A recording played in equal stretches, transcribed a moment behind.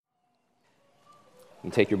You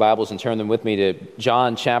can take your Bibles and turn them with me to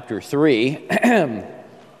John chapter 3.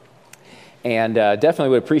 And definitely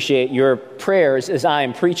would appreciate your prayers as I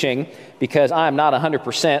am preaching, because I am not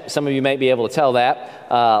 100%. Some of you may be able to tell that.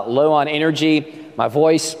 Low on energy, my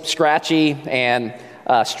voice scratchy and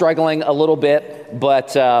struggling a little bit.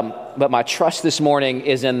 But my trust this morning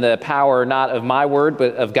is in the power not of my word,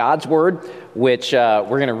 but of God's word, which we're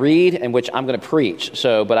going to read and which I'm going to preach.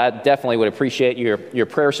 But I definitely would appreciate your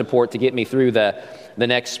prayer support to get me through the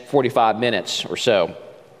next 45 minutes or so.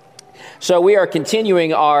 So we are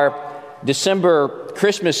continuing our December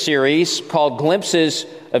Christmas series called Glimpses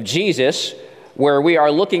of Jesus, where we are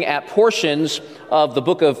looking at portions of the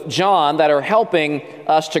book of John that are helping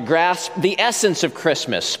us to grasp the essence of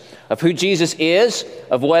Christmas, of who Jesus is,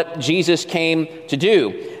 of what Jesus came to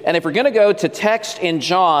do. And if we're going to go to texts in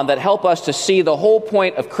John that help us to see the whole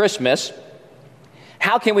point of Christmas,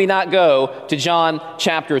 how can we not go to John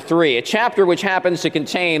chapter 3, a chapter which happens to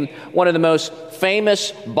contain one of the most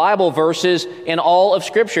famous Bible verses in all of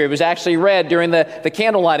Scripture? It was actually read during the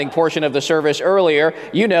candle lighting portion of the service earlier.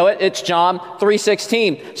 You know it. It's John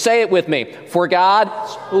 3:16. Say it with me. For God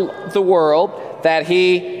the world that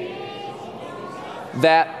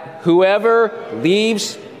whoever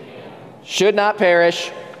believes should not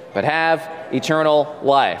perish, but have eternal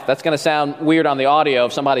life. That's going to sound weird on the audio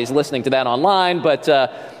if somebody's listening to that online, but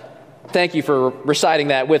thank you for reciting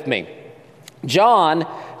that with me. John,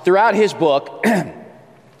 throughout his book,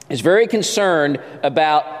 is very concerned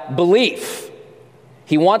about belief.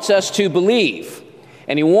 He wants us to believe,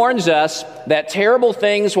 and he warns us that terrible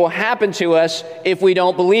things will happen to us if we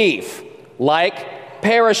don't believe, like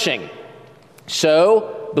perishing.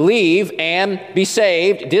 So, believe and be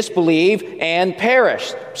saved, disbelieve and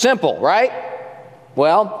perish. Simple, right?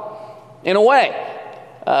 Well, in a way.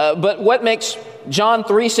 But what makes John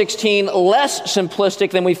 3:16 less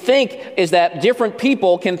simplistic than we think is that different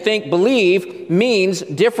people can think believe means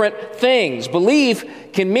different things. Believe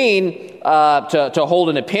can mean to hold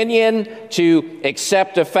an opinion, to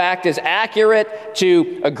accept a fact as accurate,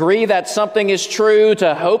 to agree that something is true,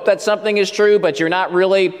 to hope that something is true, but you're not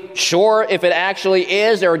really sure if it actually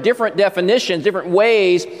is. There are different definitions, different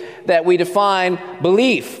ways that we define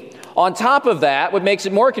belief. On top of that, what makes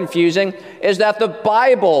it more confusing is that the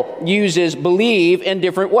Bible uses believe in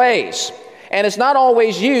different ways, and it's not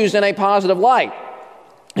always used in a positive light.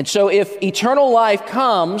 And so if eternal life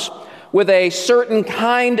comes with a certain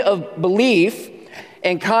kind of belief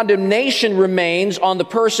and condemnation remains on the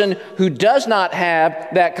person who does not have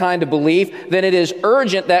that kind of belief, then it is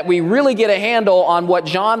urgent that we really get a handle on what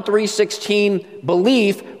John 3:16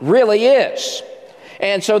 belief really is.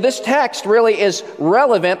 And so this text really is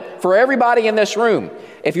relevant for everybody in this room.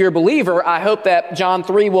 If you're a believer, I hope that John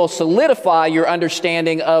 3 will solidify your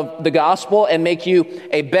understanding of the gospel and make you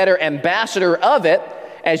a better ambassador of it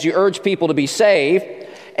as you urge people to be saved.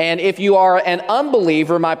 And if you are an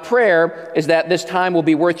unbeliever, my prayer is that this time will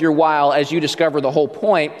be worth your while as you discover the whole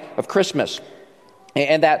point of Christmas.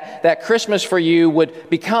 And that Christmas for you would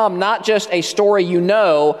become not just a story you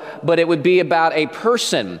know, but it would be about a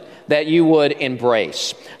person that you would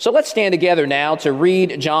embrace. So let's stand together now to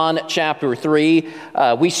read John chapter 3.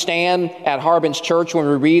 We stand at Harbin's Church when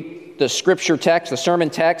we read the scripture text, the sermon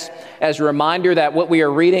text, as a reminder that what we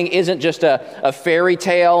are reading isn't just a fairy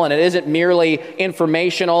tale, and it isn't merely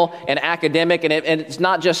informational and academic, and it's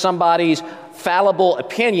not just somebody's fallible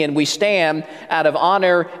opinion. We stand out of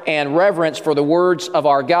honor and reverence for the words of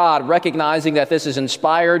our God, recognizing that this is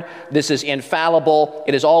inspired, this is infallible,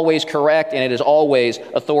 it is always correct, and it is always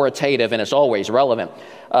authoritative, and it's always relevant.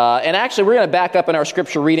 And actually, we're going to back up in our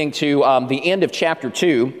scripture reading to the end of chapter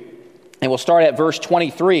 2, and we'll start at verse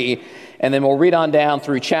 23, and then we'll read on down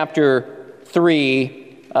through chapter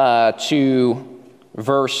 3 to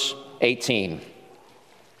verse 18.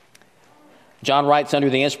 John writes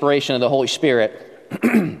under the inspiration of the Holy Spirit,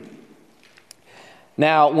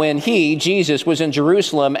 Now, when he, Jesus, was in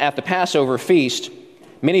Jerusalem at the Passover feast,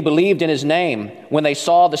 many believed in his name when they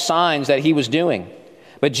saw the signs that he was doing.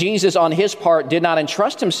 But Jesus, on his part, did not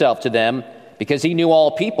entrust himself to them because he knew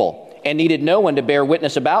all people and needed no one to bear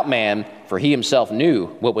witness about man, for he himself knew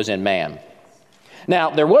what was in man.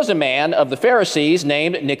 Now, there was a man of the Pharisees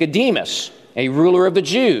named Nicodemus, a ruler of the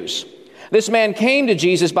Jews. This man came to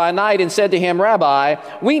Jesus by night and said to him, Rabbi,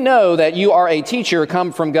 we know that you are a teacher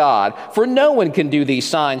come from God, for no one can do these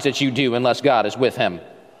signs that you do unless God is with him.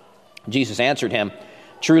 Jesus answered him,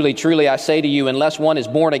 Truly, truly, I say to you, unless one is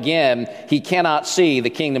born again, he cannot see the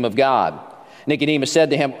kingdom of God. Nicodemus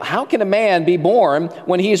said to him, How can a man be born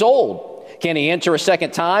when he is old? Can he enter a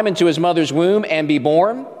second time into his mother's womb and be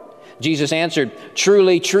born? Jesus answered,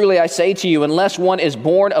 "Truly, truly, I say to you, unless one is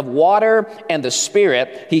born of water and the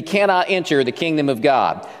Spirit, he cannot enter the kingdom of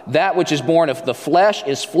God. That which is born of the flesh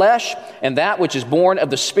is flesh, and that which is born of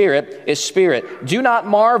the Spirit is spirit. Do not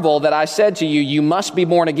marvel that I said to you, you must be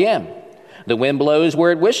born again. The wind blows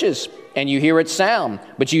where it wishes, and you hear its sound,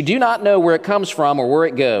 but you do not know where it comes from or where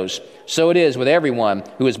it goes. So it is with everyone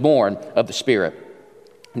who is born of the Spirit."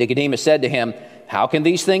 Nicodemus said to him, "How can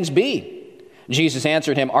these things be?" Jesus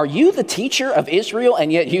answered him, "Are you the teacher of Israel,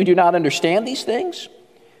 and yet you do not understand these things?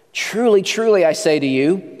 Truly, truly, I say to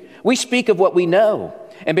you, we speak of what we know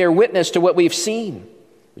and bear witness to what we've seen,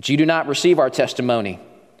 but you do not receive our testimony.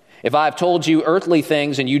 If I have told you earthly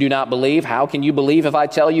things and you do not believe, how can you believe if I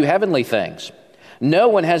tell you heavenly things? No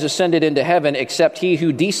one has ascended into heaven except he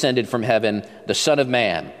who descended from heaven, the Son of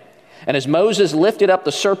Man. And as Moses lifted up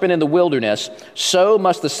the serpent in the wilderness, so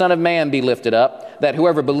must the Son of Man be lifted up, that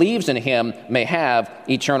whoever believes in him may have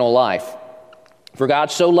eternal life. For God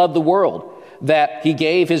so loved the world that he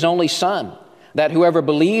gave his only Son, that whoever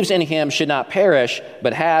believes in him should not perish,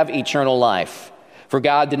 but have eternal life. For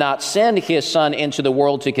God did not send his Son into the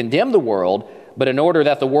world to condemn the world, but in order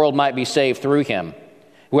that the world might be saved through him.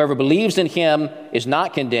 Whoever believes in him is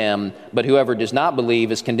not condemned, but whoever does not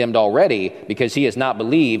believe is condemned already, because he has not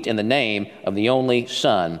believed in the name of the only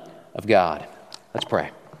Son of God." Let's pray.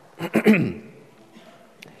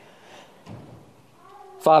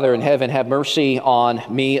 Father in heaven, have mercy on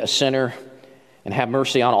me, a sinner, and have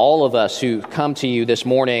mercy on all of us who come to you this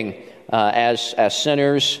morning as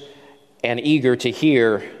sinners and eager to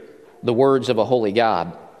hear the words of a holy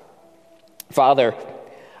God. Father,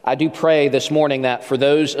 I do pray this morning that for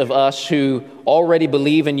those of us who already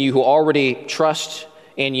believe in you, who already trust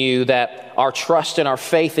in you, that our trust and our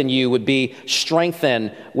faith in you would be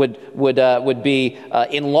strengthened, would be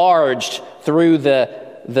enlarged through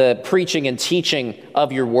the preaching and teaching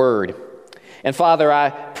of your word. And Father, I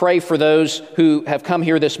pray for those who have come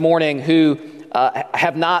here this morning who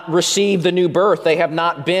have not received the new birth. They have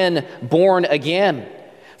not been born again.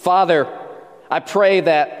 Father, I pray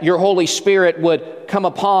that your Holy Spirit would come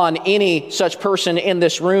upon any such person in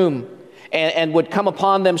this room and would come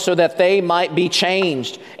upon them so that they might be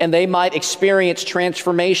changed and they might experience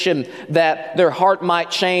transformation, that their heart might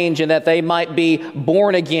change and that they might be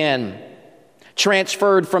born again,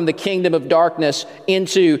 transferred from the kingdom of darkness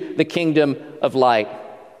into the kingdom of light.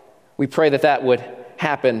 We pray that that would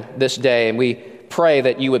happen this day, and we pray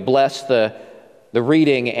that you would bless the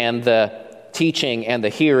reading and the teaching and the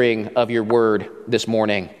hearing of your word this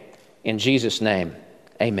morning. In Jesus' name,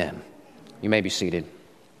 amen. You may be seated.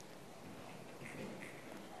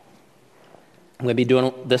 I'm going to be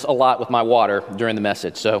doing this a lot with my water during the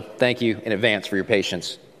message, so thank you in advance for your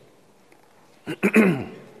patience.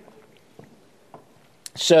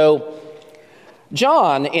 So,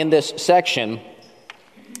 John, in this section,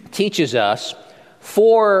 teaches us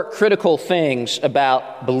 4 critical things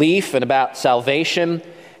about belief and about salvation.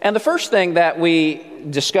 And the first thing that we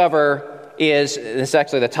discover is, it's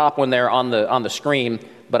actually the top one there on the screen,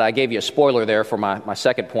 but I gave you a spoiler there for my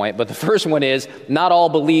second point. But the first one is, not all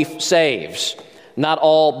belief saves. Not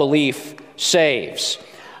all belief saves.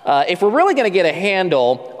 If we're really going to get a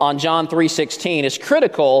handle on John 3:16, it's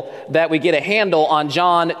critical that we get a handle on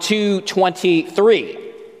John 2:23.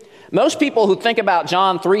 Most people who think about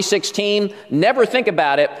John 3:16 never think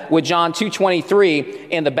about it with John 2:23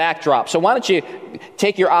 in the backdrop. So why don't you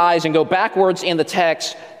take your eyes and go backwards in the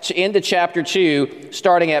text into chapter 2,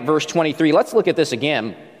 starting at verse 23. Let's look at this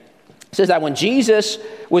again. It says that when Jesus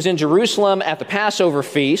was in Jerusalem at the Passover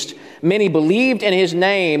feast, many believed in his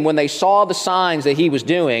name when they saw the signs that he was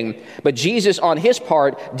doing, but Jesus on his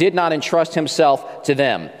part did not entrust himself to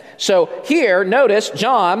them. So here, notice,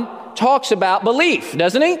 John talks about belief,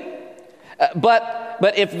 doesn't he? But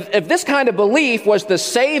if this kind of belief was the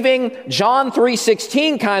saving John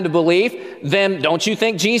 3:16 kind of belief, then don't you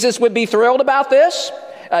think Jesus would be thrilled about this?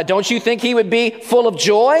 Don't you think he would be full of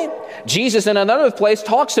joy? Jesus in another place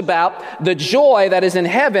talks about the joy that is in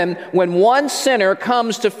heaven when one sinner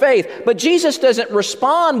comes to faith. But Jesus doesn't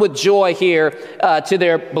respond with joy here to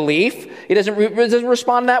their belief. He doesn't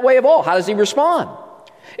respond in that way at all. How does he respond?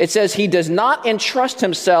 It says he does not entrust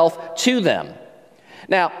himself to them.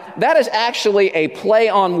 Now, that is actually a play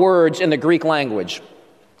on words in the Greek language.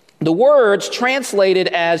 The words translated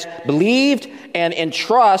as believed and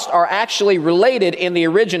entrust are actually related in the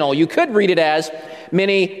original. You could read it as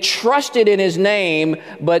many trusted in his name,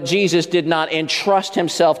 but Jesus did not entrust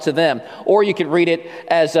himself to them. Or you could read it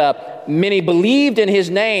as many believed in his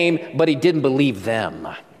name, but he didn't believe them.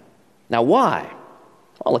 Now why?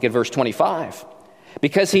 Well, look at verse 25.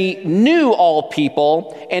 because he knew all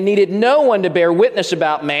people and needed no one to bear witness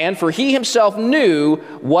about man, for he himself knew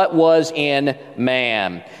what was in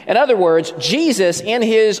man. In other words, Jesus, in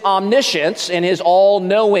his omniscience, in his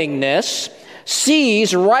all-knowingness,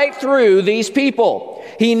 sees right through these people.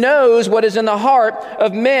 He knows what is in the heart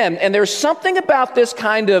of men, and there's something about this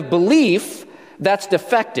kind of belief that's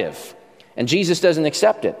defective, and Jesus doesn't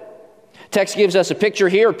accept it. Text gives us a picture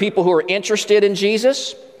here of people who are interested in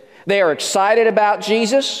Jesus. They are excited about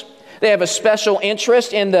Jesus. They have a special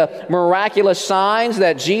interest in the miraculous signs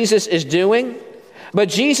that Jesus is doing. But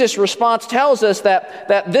Jesus' response tells us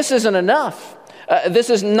that this isn't enough. This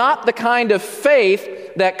is not the kind of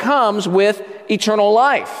faith that comes with eternal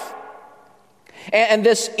life. And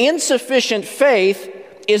this insufficient faith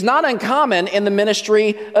is not uncommon in the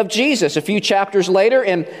ministry of Jesus. A few chapters later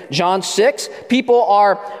in John 6, people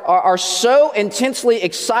are so intensely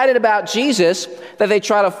excited about Jesus that they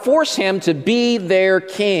try to force him to be their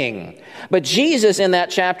king. But Jesus in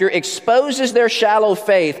that chapter exposes their shallow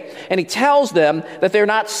faith, and he tells them that they're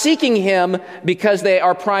not seeking him because they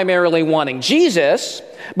are primarily wanting Jesus,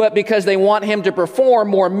 but because they want him to perform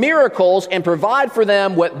more miracles and provide for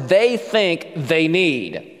them what they think they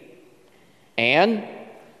need. And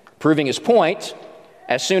proving his point,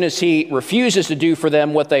 as soon as he refuses to do for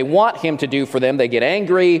them what they want him to do for them, they get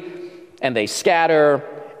angry and they scatter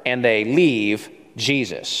and they leave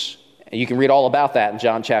Jesus. And you can read all about that in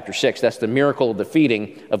John chapter 6. That's the miracle of the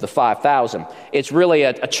feeding of the 5,000. It's really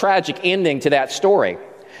a tragic ending to that story,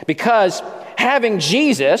 because having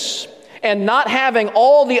Jesus and not having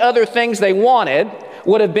all the other things they wanted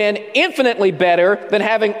would have been infinitely better than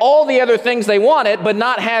having all the other things they wanted but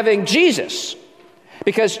not having Jesus.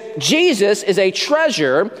 Because Jesus is a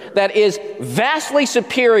treasure that is vastly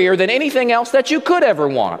superior than anything else that you could ever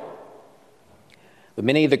want. But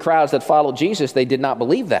many of the crowds that followed Jesus, they did not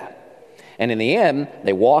believe that. And in the end,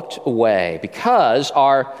 they walked away because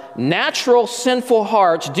our natural sinful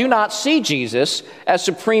hearts do not see Jesus as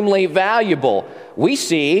supremely valuable. We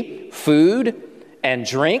see food and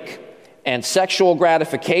drink and sexual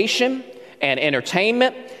gratification and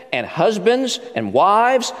entertainment and husbands and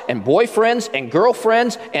wives and boyfriends and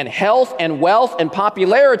girlfriends and health and wealth and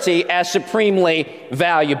popularity as supremely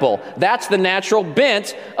valuable. That's the natural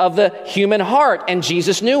bent of the human heart, and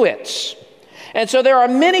Jesus knew it. And so there are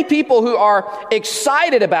many people who are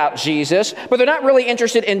excited about Jesus, but they're not really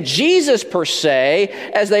interested in Jesus per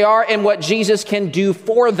se as they are in what Jesus can do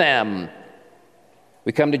for them.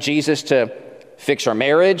 We come to Jesus to fix our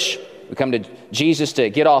marriage. We come to Jesus to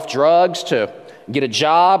get off drugs, to get a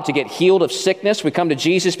job, to get healed of sickness. We come to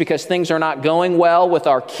Jesus because things are not going well with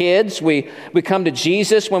our kids. We come to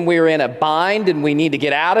Jesus when we're in a bind and we need to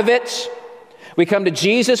get out of it. We come to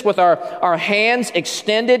Jesus with our hands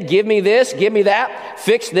extended. Give me this, give me that,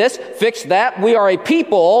 fix this, fix that. We are a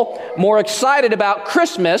people more excited about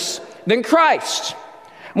Christmas than Christ,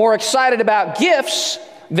 more excited about gifts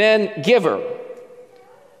than giver.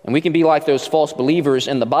 And we can be like those false believers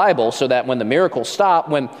in the Bible, so that when the miracles stop,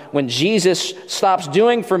 when Jesus stops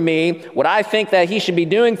doing for me what I think that he should be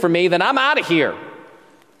doing for me, then I'm out of here.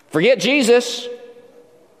 Forget Jesus.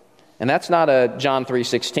 And that's not a John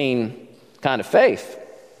 3:16 kind of faith.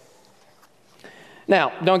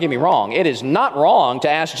 Now, don't get me wrong. It is not wrong to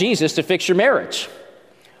ask Jesus to fix your marriage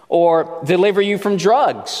or deliver you from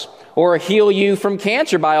drugs or heal you from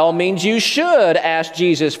cancer. By all means, you should ask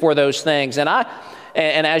Jesus for those things. And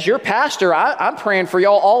as your pastor, I'm praying for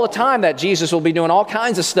y'all all the time that Jesus will be doing all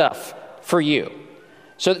kinds of stuff for you.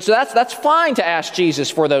 So that's fine to ask Jesus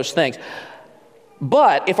for those things.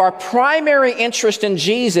 But if our primary interest in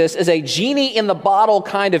Jesus is a genie in the bottle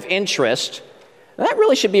kind of interest, that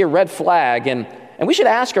really should be a red flag. And we should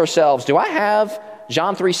ask ourselves, do I have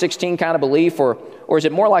John 3:16 kind of belief, or is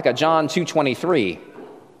it more like a John 2:23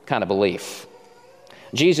 kind of belief?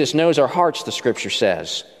 Jesus knows our hearts, the scripture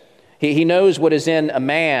says. He knows what is in a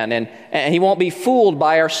man, and he won't be fooled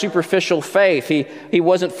by our superficial faith. He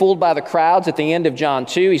wasn't fooled by the crowds at the end of John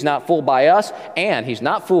 2. He's not fooled by us, and he's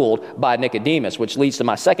not fooled by Nicodemus, which leads to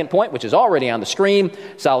my second point, which is already on the screen.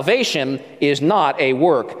 Salvation is not a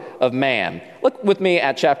work of man. Look with me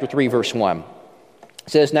at chapter 3, verse 1. It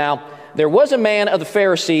says, "Now there was a man of the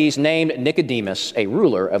Pharisees named Nicodemus, a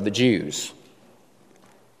ruler of the Jews."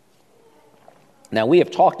 Now, we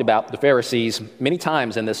have talked about the Pharisees many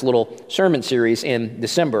times in this little sermon series in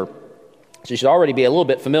December, so you should already be a little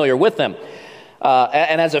bit familiar with them.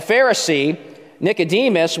 And as a Pharisee,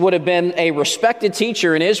 Nicodemus would have been a respected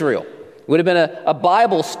teacher in Israel. He would have been a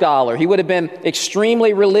Bible scholar. He would have been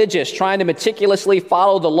extremely religious, trying to meticulously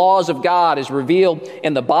follow the laws of God as revealed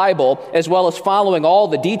in the Bible, as well as following all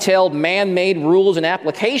the detailed man-made rules and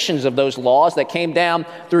applications of those laws that came down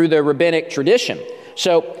through the rabbinic tradition.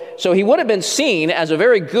 So he would have been seen as a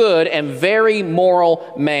very good and very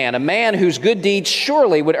moral man, a man whose good deeds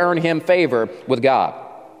surely would earn him favor with God.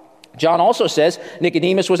 John also says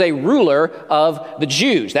Nicodemus was a ruler of the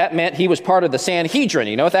Jews. That meant he was part of the Sanhedrin.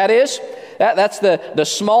 You know what that is? That's the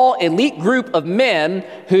small elite group of men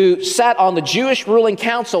who sat on the Jewish ruling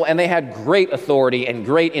council, and they had great authority and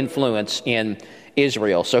great influence in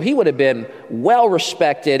Israel. So he would have been well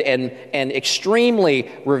respected and extremely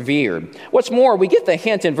revered. What's more, we get the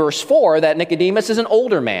hint in verse 4 that Nicodemus is an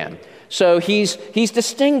older man. So he's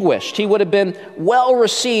distinguished. He would have been well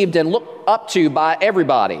received and looked up to by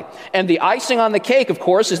everybody. And the icing on the cake, of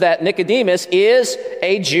course, is that Nicodemus is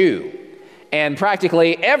a Jew. And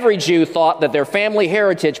practically every Jew thought that their family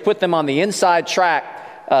heritage put them on the inside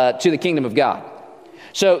track to the kingdom of God.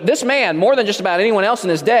 So this man, more than just about anyone else in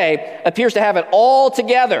his day, appears to have it all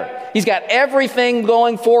together. He's got everything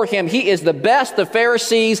going for him. He is the best the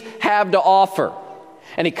Pharisees have to offer.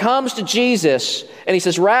 And he comes to Jesus and he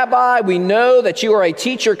says, "Rabbi, we know that you are a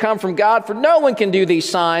teacher come from God, for no one can do these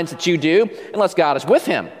signs that you do unless God is with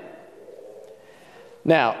him."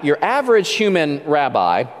 Now, your average human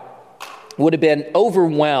rabbi would have been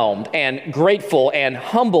overwhelmed and grateful and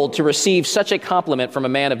humbled to receive such a compliment from a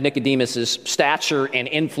man of Nicodemus's stature and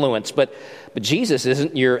influence. But Jesus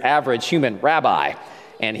isn't your average human rabbi.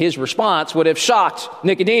 And his response would have shocked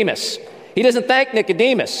Nicodemus. He doesn't thank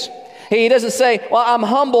Nicodemus. He doesn't say, "Well, I'm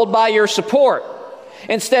humbled by your support."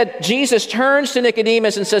 Instead, Jesus turns to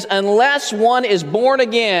Nicodemus and says, "Unless one is born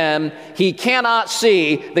again, he cannot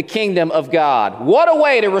see the kingdom of God." What a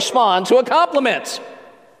way to respond to a compliment.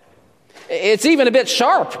 It's even a bit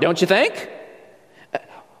sharp, don't you think?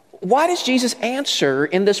 Why does Jesus answer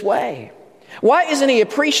in this way? Why isn't he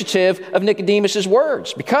appreciative of Nicodemus's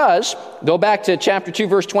words? Because, go back to chapter 2,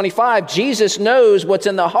 verse 25, Jesus knows what's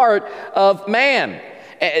in the heart of man.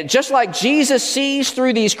 Just like Jesus sees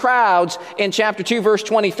through these crowds in chapter 2, verse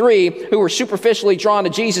 23, who were superficially drawn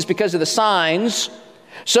to Jesus because of the signs,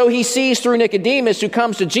 so he sees through Nicodemus, who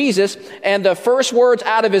comes to Jesus, and the first words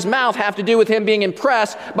out of his mouth have to do with him being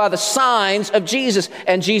impressed by the signs of Jesus.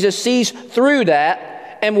 And Jesus sees through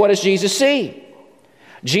that. And what does Jesus see?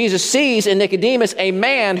 Jesus sees in Nicodemus a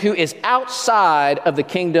man who is outside of the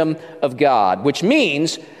kingdom of God, which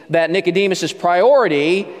means that Nicodemus's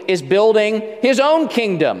priority is building his own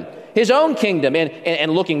kingdom,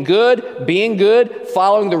 and looking good, being good,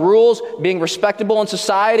 following the rules, being respectable in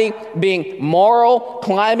society, being moral,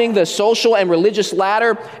 climbing the social and religious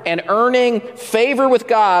ladder, and earning favor with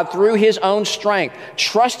God through his own strength,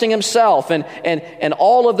 trusting himself, and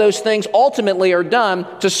all of those things ultimately are done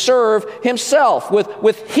to serve himself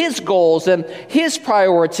with his goals and his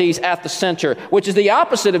priorities at the center, which is the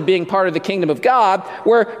opposite of being part of the kingdom of God,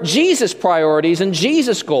 where Jesus' priorities and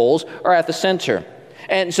Jesus' goals are at the center.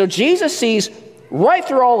 And so Jesus sees right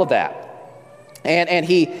through all of that. And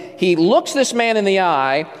he looks this man in the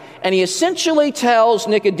eye, and he essentially tells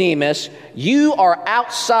Nicodemus, "You are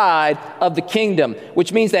outside of the kingdom,"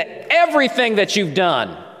 which means that everything that you've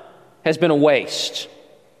done has been a waste.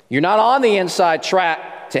 You're not on the inside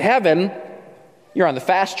track to heaven, you're on the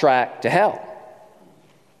fast track to hell.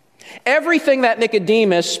 Everything that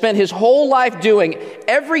Nicodemus spent his whole life doing,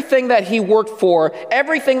 everything that he worked for,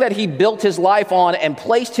 everything that he built his life on and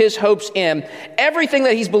placed his hopes in, everything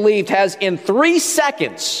that he's believed has in 3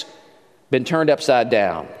 seconds been turned upside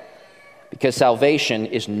down, because salvation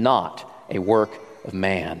is not a work of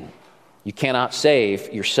man. You cannot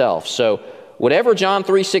save yourself. So whatever John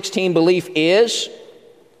 3:16 belief is,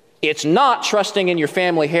 it's not trusting in your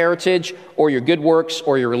family heritage or your good works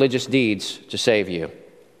or your religious deeds to save you.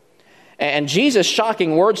 And Jesus'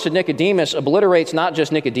 shocking words to Nicodemus obliterates not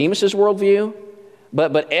just Nicodemus's worldview,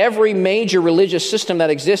 but every major religious system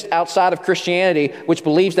that exists outside of Christianity, which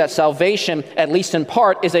believes that salvation, at least in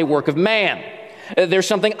part, is a work of man. There's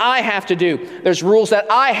something I have to do. There's rules that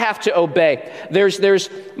I have to obey. There's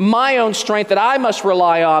my own strength that I must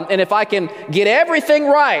rely on. And if I can get everything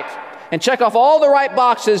right and check off all the right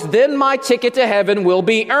boxes, then my ticket to heaven will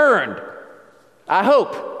be earned. I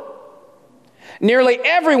hope. Nearly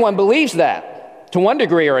everyone believes that, to one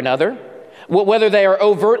degree or another, whether they are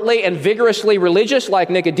overtly and vigorously religious like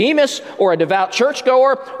Nicodemus or a devout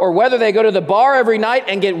churchgoer, or whether they go to the bar every night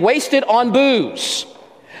and get wasted on booze.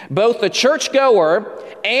 Both the churchgoer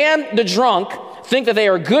and the drunk think that they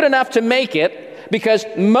are good enough to make it, because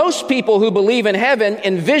most people who believe in heaven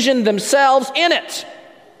envision themselves in it.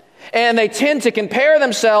 And they tend to compare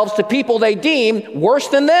themselves to people they deem worse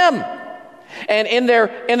than them. And in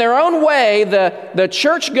their own way, the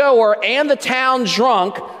churchgoer and the town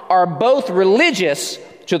drunk are both religious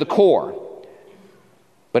to the core.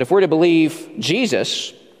 But if we're to believe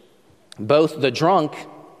Jesus, both the drunk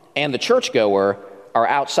and the churchgoer are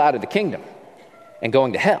outside of the kingdom and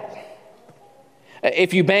going to hell.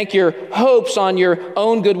 If you bank your hopes on your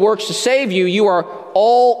own good works to save you, you are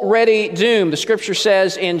already doomed. The scripture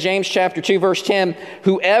says in James chapter 2, verse 10,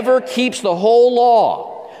 whoever keeps the whole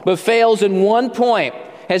law but fails in one point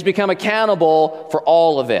has become accountable for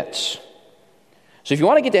all of it. So if you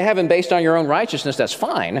want to get to heaven based on your own righteousness, that's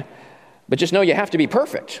fine, but just know you have to be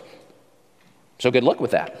perfect. So good luck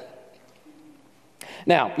with that.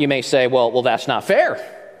 Now, you may say, well, that's not fair.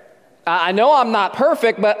 I know I'm not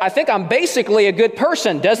perfect, but I think I'm basically a good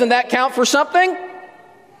person. Doesn't that count for something?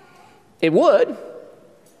 It would,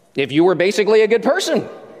 if you were basically a good person.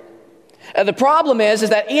 The problem is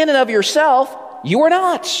that in and of yourself, you are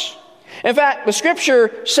not. In fact, the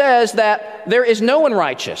scripture says that there is no one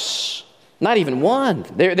righteous, not even one.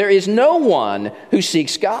 There is no one who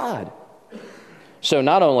seeks God. So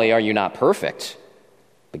not only are you not perfect,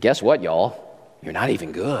 but guess what, y'all? You're not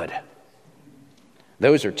even good.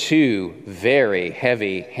 Those are two very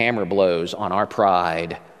heavy hammer blows on our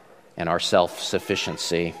pride and our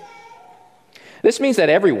self-sufficiency. This means that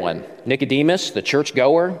everyone, Nicodemus, the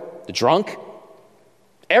churchgoer, the drunk,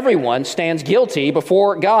 everyone stands guilty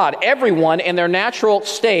before God. Everyone in their natural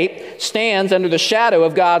state stands under the shadow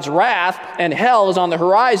of God's wrath, and hell is on the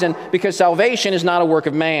horizon because salvation is not a work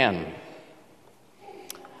of man.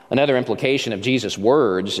 Another implication of Jesus'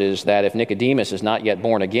 words is that if Nicodemus is not yet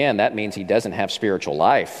born again, that means he doesn't have spiritual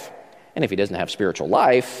life. And if he doesn't have spiritual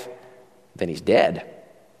life, then he's dead.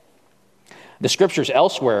 The scriptures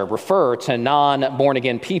elsewhere refer to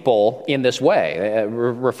non-born-again people in this way. It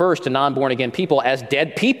refers to non-born-again people as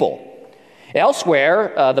dead people.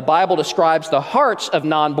 Elsewhere, the Bible describes the hearts of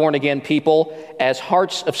non-born-again people as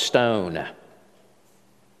hearts of stone.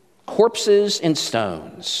 Corpses and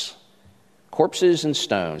stones. Corpses and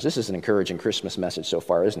stones. This is an encouraging Christmas message so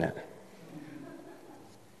far, isn't it?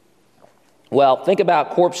 Well, think about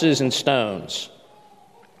corpses and stones.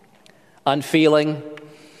 Unfeeling,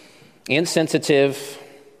 insensitive,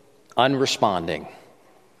 unresponding.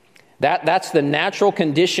 That's the natural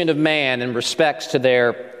condition of man in respects to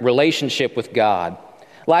their relationship with God.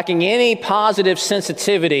 Lacking any positive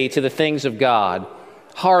sensitivity to the things of God.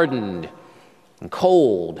 Hardened and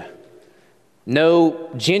cold.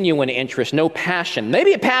 No genuine interest, no passion.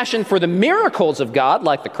 Maybe a passion for the miracles of God,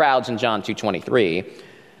 like the crowds in John 2:23,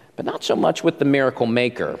 but not so much with the miracle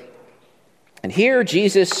maker. And here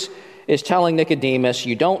Jesus is telling Nicodemus,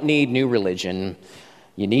 you don't need new religion,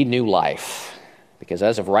 you need new life. Because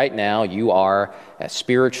as of right now, you are as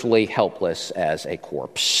spiritually helpless as a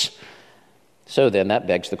corpse. So then that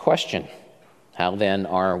begs the question, how then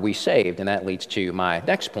are we saved? And that leads to my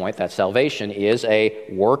next point, that salvation is a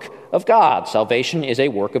work of God. Salvation is a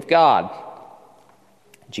work of God.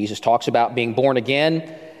 Jesus talks about being born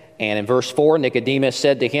again, and in verse 4, Nicodemus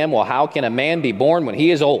said to him, well, how can a man be born when he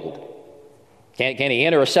is old? Can he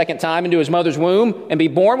enter a second time into his mother's womb and be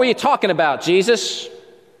born? What are you talking about, Jesus?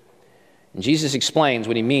 And Jesus explains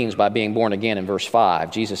what he means by being born again in verse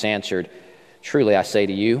 5. Jesus answered, truly I say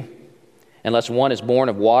to you, unless one is born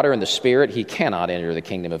of water and the Spirit, he cannot enter the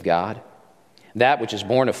kingdom of God. That which is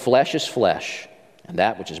born of flesh is flesh, and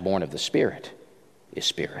that which is born of the Spirit is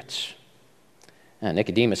spirit. And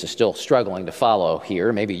Nicodemus is still struggling to follow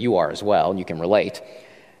here. Maybe you are as well, and you can relate.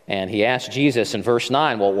 And he asked Jesus in verse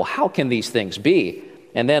 9, well, how can these things be?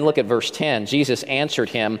 And then look at verse 10. Jesus answered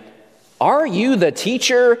him, are you the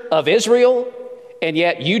teacher of Israel, and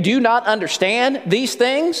yet you do not understand these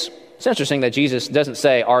things? It's interesting that Jesus doesn't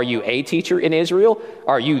say, are you a teacher in Israel?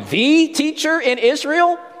 Are you the teacher in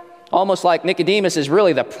Israel? Almost like Nicodemus is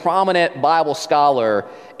really the prominent Bible scholar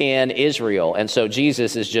in Israel. And so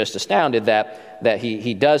Jesus is just astounded that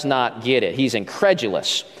he does not get it. He's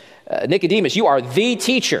incredulous. Nicodemus, you are the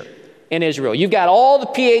teacher in Israel. You've got all the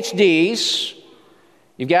PhDs.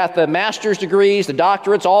 You've got the master's degrees, the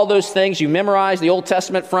doctorates, all those things. You memorize the Old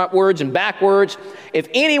Testament frontwards and backwards. If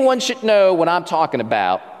anyone should know what I'm talking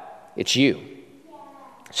about, it's you.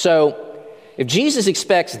 So if Jesus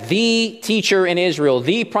expects the teacher in Israel,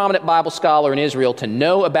 the prominent Bible scholar in Israel to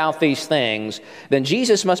know about these things, then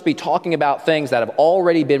Jesus must be talking about things that have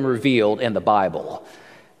already been revealed in the Bible.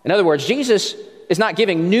 In other words, Jesus is not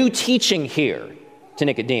giving new teaching here to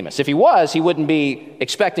Nicodemus. If he was, he wouldn't be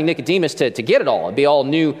expecting Nicodemus to get it all. It'd be all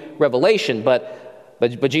new revelation, but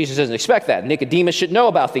Jesus doesn't expect that. Nicodemus should know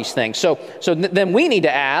about these things. So then we need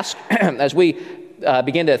to ask, as we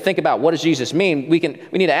begin to think about what does Jesus mean, we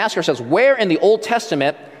need to ask ourselves, where in the Old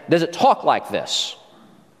Testament does it talk like this?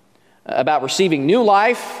 About receiving new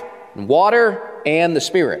life, and water, and the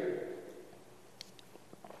Spirit.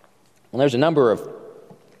 Well, there's a number of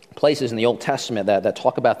places in the Old Testament that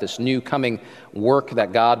talk about this new coming work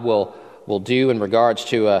that God will do in regards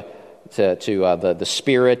to the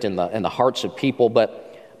Spirit and the hearts of people.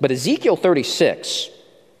 But Ezekiel 36,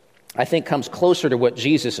 I think, comes closer to what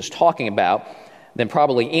Jesus is talking about than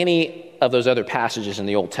probably any of those other passages in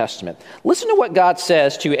the Old Testament. Listen to what God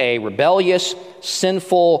says to a rebellious,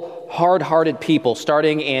 sinful, hard-hearted people,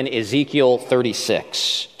 starting in Ezekiel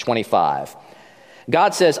 36:25.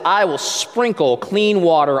 God says, I will sprinkle clean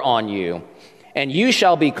water on you, and you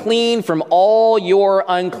shall be clean from all your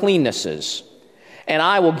uncleannesses. And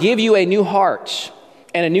I will give you a new heart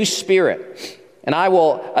and a new spirit. And I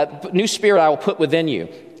will put within you.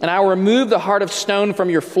 And I will remove the heart of stone from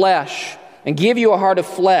your flesh and give you a heart of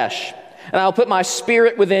flesh. And I will put my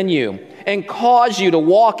spirit within you and cause you to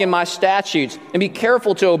walk in my statutes and be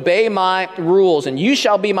careful to obey my rules. And you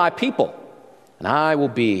shall be my people, and I will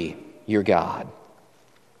be your God.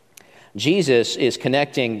 Jesus is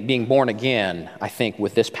connecting being born again, I think,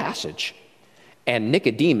 with this passage. And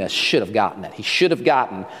Nicodemus should have gotten it. He should have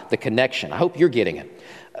gotten the connection. I hope you're getting it.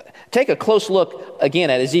 Take a close look again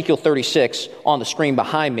at Ezekiel 36 on the screen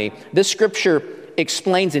behind me. This scripture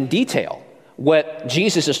explains in detail what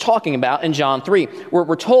Jesus is talking about in John 3.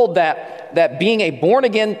 We're told that being a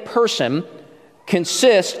born-again person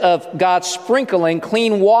consists of God sprinkling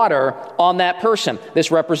clean water on that person.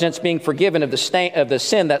 This represents being forgiven of the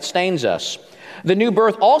sin that stains us. The new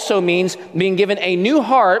birth also means being given a new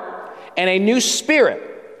heart and a new spirit.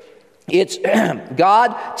 It's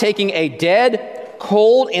God taking a dead,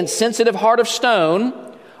 cold, insensitive heart of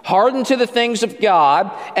stone, hardened to the things of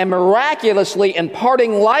God, and miraculously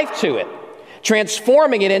imparting life to it,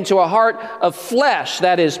 transforming it into a heart of flesh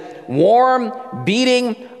that is warm,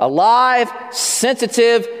 beating, alive,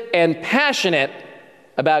 sensitive, and passionate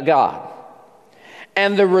about God.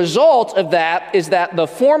 And the result of that is that the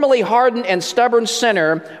formerly hardened and stubborn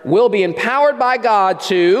sinner will be empowered by God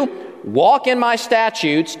to walk in my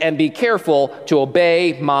statutes and be careful to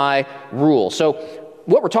obey my rules. So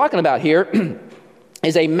what we're talking about here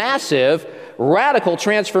is a massive, radical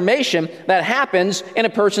transformation that happens in a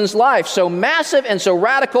person's life. So massive and so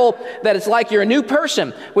radical that it's like you're a new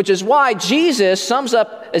person, which is why Jesus sums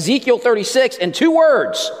up Ezekiel 36 in 2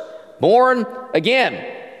 words: born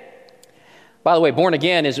again. By the way, born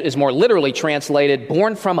again is more literally translated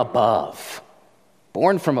born from above.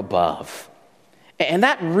 Born from above. And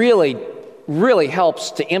that really, really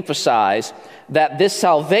helps to emphasize that this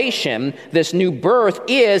salvation, this new birth,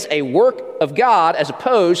 is a work of God as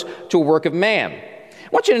opposed to a work of man. I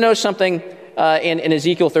want you to know something in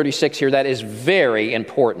Ezekiel 36 here that is very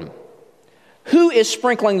important. Who is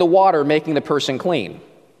sprinkling the water, making the person clean?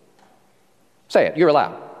 Say it, you're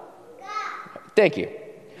allowed. Thank you.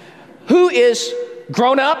 Who is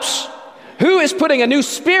grown-ups? Who is putting a new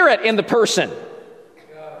spirit in the person?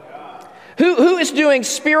 Who is doing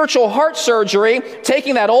spiritual heart surgery,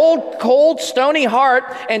 taking that old, cold, stony heart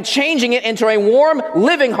and changing it into a warm,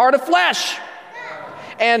 living heart of flesh?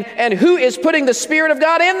 And who is putting the Spirit of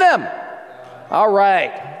God in them? All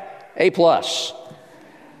right, A+.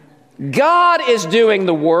 God is doing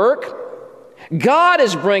the work. God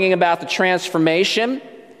is bringing about the transformation.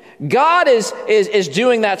 God is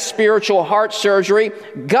doing that spiritual heart surgery.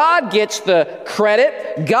 God gets the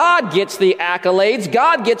credit. God gets the accolades.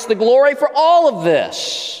 God gets the glory for all of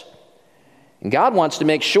this. And God wants to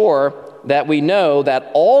make sure that we know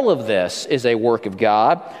that all of this is a work of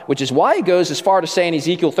God, which is why he goes as far to say in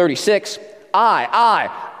Ezekiel 36,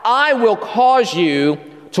 I will cause you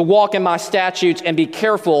to walk in my statutes and be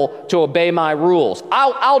careful to obey my rules.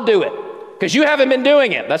 I'll do it because you haven't been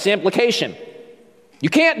doing it. That's the implication. You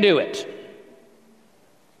can't do it.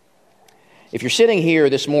 If you're sitting here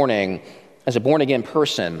this morning as a born-again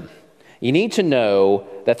person, you need to know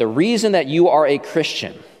that the reason that you are a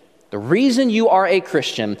Christian,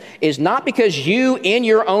 is not because you, in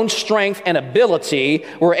your own strength and ability,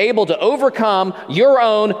 were able to overcome your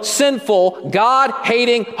own sinful,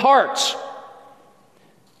 God-hating heart.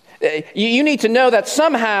 You need to know that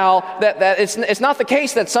somehow, that it's not the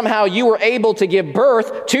case that somehow you were able to give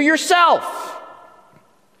birth to yourself.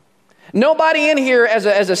 Nobody in here as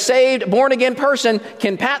a saved, born-again person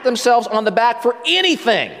can pat themselves on the back for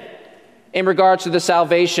anything in regards to the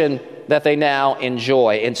salvation that they now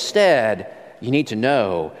enjoy. Instead, you need to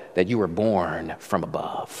know that you were born from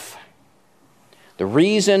above. The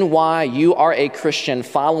reason why you are a Christian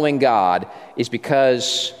following God is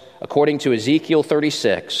because, according to Ezekiel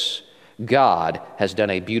 36, God has done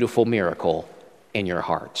a beautiful miracle in your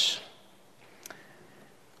hearts.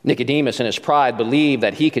 Nicodemus, in his pride, believed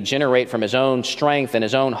that he could generate from his own strength and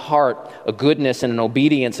his own heart a goodness and an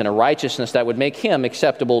obedience and a righteousness that would make him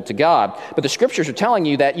acceptable to God. But the Scriptures are telling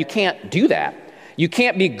you that you can't do that. You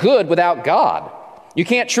can't be good without God. You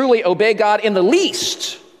can't truly obey God in the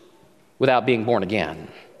least without being born again.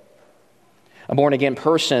 A born-again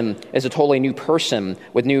person is a totally new person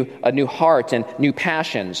with a new heart and new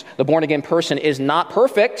passions. The born-again person is not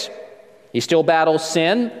perfect. He still battles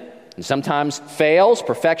sin and sometimes fails.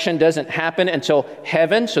 Perfection doesn't happen until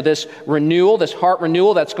heaven. So this renewal, this heart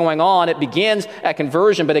renewal that's going on, it begins at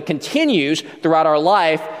conversion, but it continues throughout our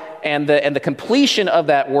life, and the completion of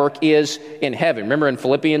that work is in heaven. Remember in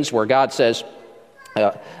Philippians where God says,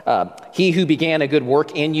 he who began a good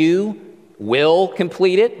work in you will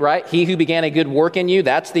complete it, right? He who began a good work in you,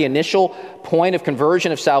 that's the initial point of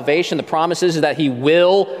conversion, of salvation. The promise is that he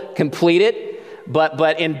will complete it.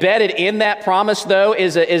 But embedded in that promise, though,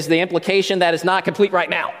 is the implication that it's not complete right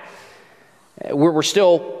now. We're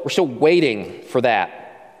still waiting for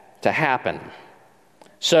that to happen.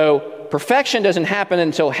 So perfection doesn't happen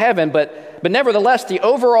until heaven, but nevertheless, the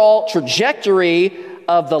overall trajectory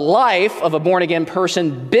of the life of a born-again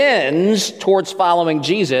person bends towards following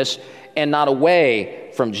Jesus and not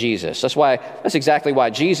away from Jesus. That's exactly why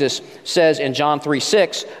Jesus says in John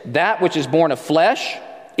 3:6, that which is born of flesh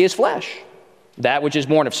is flesh. That which is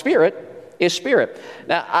born of spirit is spirit.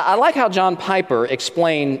 Now, I like how John Piper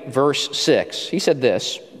explained verse 6. He said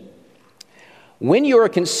this: when you are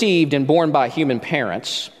conceived and born by human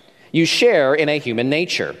parents, you share in a human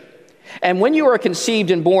nature. And when you are conceived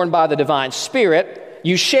and born by the divine Spirit,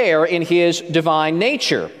 you share in his divine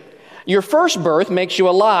nature. Your first birth makes you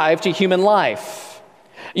alive to human life.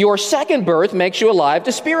 Your second birth makes you alive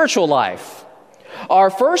to spiritual life. Our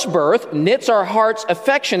first birth knits our hearts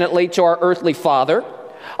affectionately to our earthly father.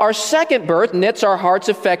 Our second birth knits our hearts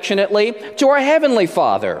affectionately to our heavenly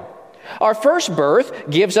Father. Our first birth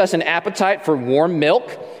gives us an appetite for warm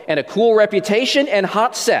milk and a cool reputation and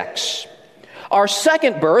hot sex. Our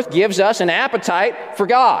second birth gives us an appetite for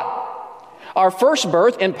God. Our first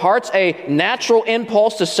birth imparts a natural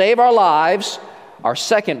impulse to save our lives. Our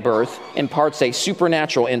second birth imparts a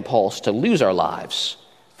supernatural impulse to lose our lives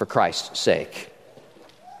for Christ's sake.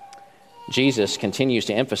 Jesus continues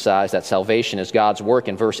to emphasize that salvation is God's work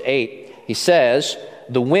in verse 8. He says,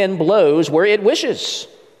 the wind blows where it wishes,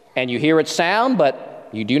 and you hear its sound, but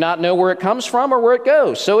you do not know where it comes from or where it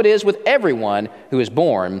goes. So it is with everyone who is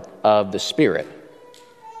born of the Spirit.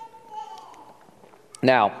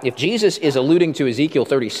 Now, if Jesus is alluding to Ezekiel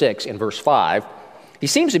 36 in verse 5, he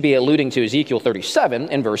seems to be alluding to Ezekiel 37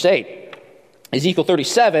 in verse 8. Ezekiel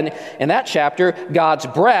 37, in that chapter, God's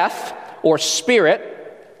breath or spirit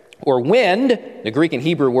or wind, the Greek and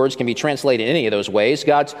Hebrew words can be translated any of those ways.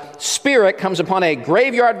 God's Spirit comes upon a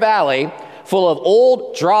graveyard valley full of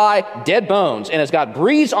old, dry, dead bones. And as God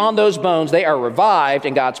breathes on those bones, they are revived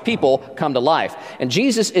and God's people come to life. And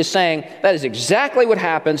Jesus is saying that is exactly what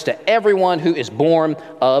happens to everyone who is born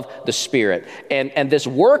of the Spirit. And this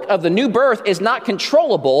work of the new birth is not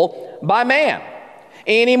controllable by man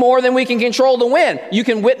any more than we can control the wind. You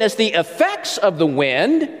can witness the effects of the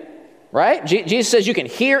wind, right? Jesus says you can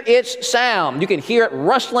hear its sound. You can hear it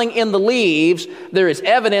rustling in the leaves. There is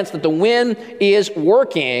evidence that the wind is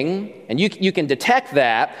working, and you can detect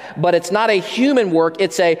that, but it's not a human work.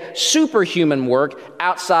 It's a superhuman work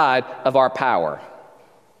outside of our power.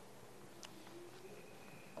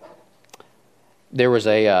 There was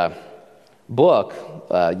a book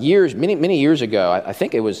many years ago. I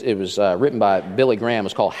think it was written by Billy Graham. It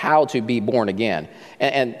was called How to Be Born Again,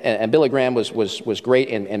 and Billy Graham was great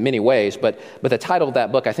in many ways. But the title of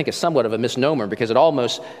that book, I think, is somewhat of a misnomer because it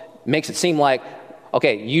almost makes it seem like,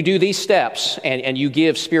 okay, you do these steps and you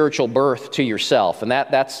give spiritual birth to yourself, and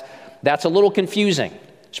that's a little confusing.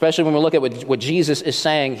 Especially when we look at what Jesus is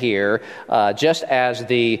saying here, just as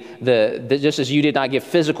just as you did not give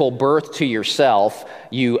physical birth to yourself,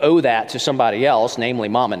 you owe that to somebody else, namely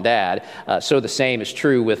mom and dad. So the same is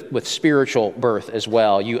true with spiritual birth as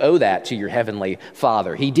well. You owe that to your heavenly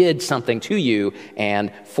Father. He did something to you and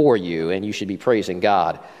for you, and you should be praising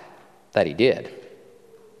God that He did.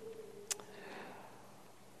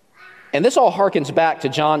 And this all harkens back to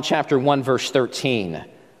John chapter 1, verse 13.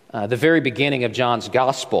 The very beginning of John's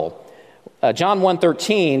gospel. John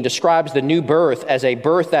 1:13 describes the new birth as a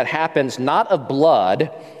birth that happens not of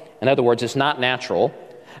blood, in other words, it's not natural,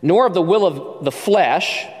 nor of the will of the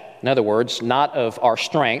flesh, in other words, not of our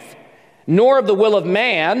strength, nor of the will of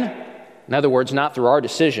man, in other words, not through our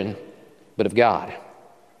decision, but of God.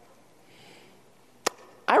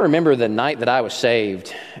 I remember the night that I was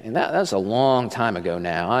saved, and that's a long time ago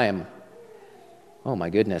now. Oh my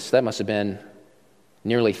goodness, that must have been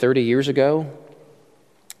nearly 30 years ago.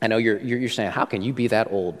 I know you're saying, how can you be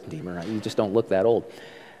that old, Deemer? You just don't look that old.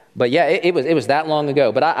 But yeah, it was that long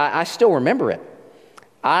ago. But I still remember it.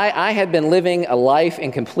 I had been living a life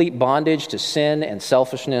in complete bondage to sin and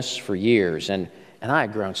selfishness for years, and I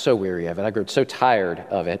had grown so weary of it. I grew so tired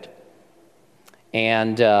of it.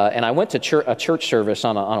 And I went to a church service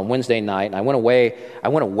on a Wednesday night, and I went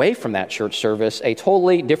away from that church service a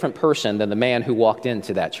totally different person than the man who walked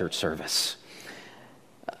into that church service.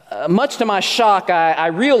 Much to my shock, I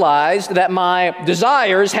realized that my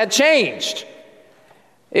desires had changed.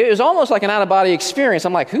 It was almost like an out-of-body experience.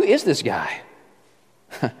 I'm like, who is this guy?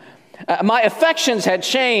 My affections had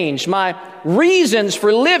changed. My reasons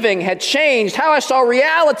for living had changed. How I saw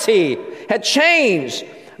reality had changed.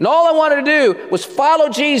 And all I wanted to do was follow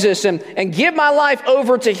Jesus and give my life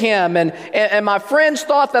over to him. And my friends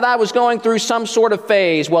thought that I was going through some sort of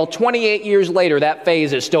phase. Well, 28 years later, that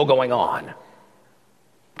phase is still going on.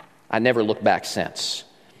 I never looked back since.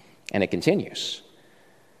 And it continues.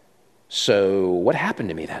 So what happened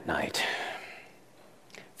to me that night?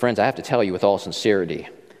 Friends, I have to tell you with all sincerity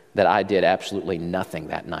that I did absolutely nothing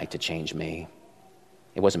that night to change me.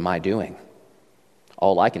 It wasn't my doing.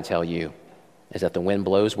 All I can tell you is that the wind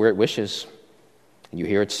blows where it wishes. And you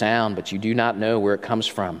hear its sound, but you do not know where it comes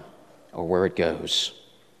from or where it goes.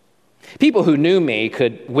 People who knew me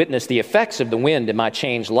could witness the effects of the wind in my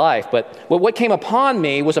changed life, but what came upon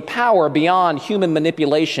me was a power beyond human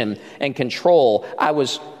manipulation and control. I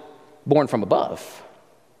was born from above,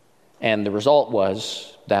 and the result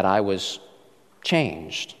was that I was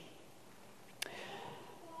changed.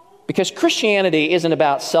 Because Christianity isn't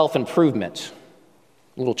about self-improvement,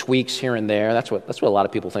 little tweaks here and there. That's what a lot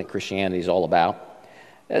of people think Christianity is all about.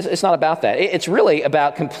 It's not about that. It's really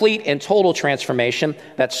about complete and total transformation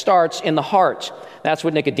that starts in the heart. That's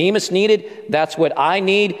what Nicodemus needed. That's what I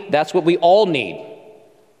need. That's what we all need.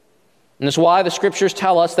 And that's why the scriptures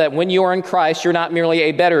tell us that when you are in Christ, you're not merely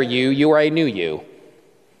a better you, you are a new you.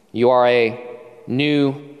 You are a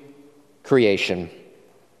new creation.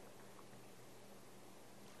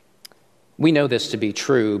 We know this to be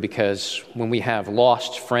true because when we have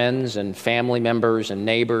lost friends and family members and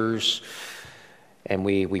neighbors, and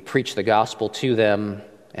we preach the gospel to them,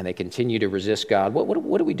 and they continue to resist God,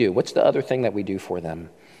 what do we do? What's the other thing that we do for them?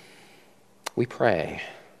 We pray.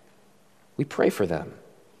 We pray for them.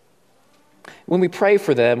 When we pray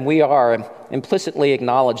for them, we are implicitly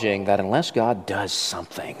acknowledging that unless God does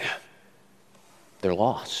something, they're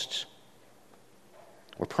lost.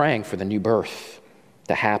 We're praying for the new birth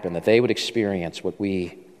to happen, that they would experience what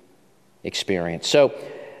we experience. So,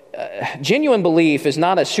 genuine belief is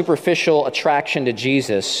not a superficial attraction to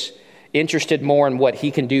Jesus, interested more in what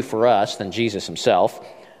he can do for us than Jesus himself,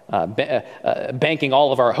 banking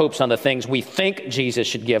all of our hopes on the things we think Jesus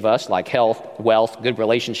should give us, like health, wealth, good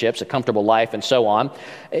relationships, a comfortable life, and so on.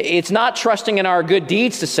 It's not trusting in our good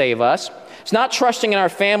deeds to save us. It's not trusting in our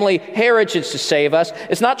family heritage to save us.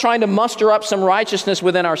 It's not trying to muster up some righteousness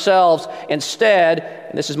within ourselves. Instead,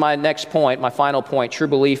 and this is my next point, my final point, true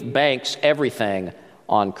belief banks everything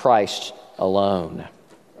on Christ alone.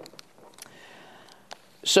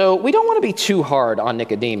 So we don't want to be too hard on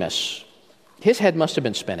Nicodemus. His head must have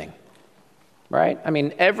been spinning, right? I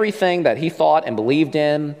mean, everything that he thought and believed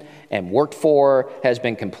in and worked for has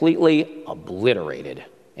been completely obliterated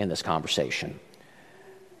in this conversation.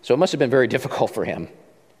 So it must have been very difficult for him.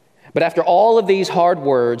 But after all of these hard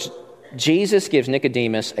words, Jesus gives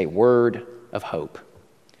Nicodemus a word of hope.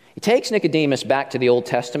 He takes Nicodemus back to the Old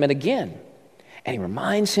Testament again, and he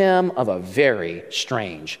reminds him of a very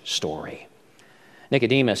strange story.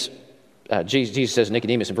 Jesus says to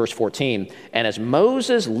Nicodemus in verse 14, "And as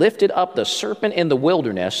Moses lifted up the serpent in the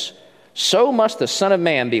wilderness, so must the Son of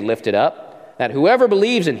Man be lifted up, that whoever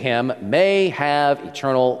believes in him may have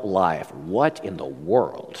eternal life." What in the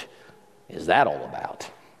world is that all about?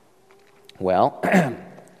 Well,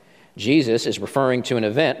 Jesus is referring to an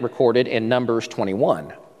event recorded in Numbers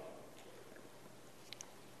 21.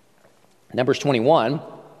 Numbers 21,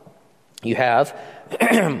 you have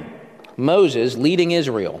Moses leading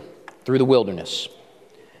Israel through the wilderness.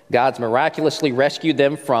 God's miraculously rescued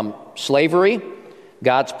them from slavery.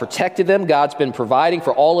 God's protected them. God's been providing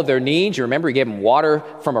for all of their needs. You remember he gave them water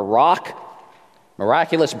from a rock,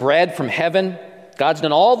 miraculous bread from heaven. God's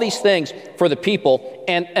done all these things for the people.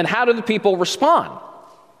 And how do the people respond?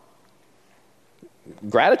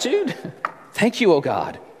 Gratitude? Thank you, O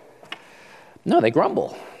God. No, they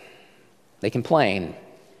grumble. They complain.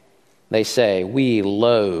 They say, "We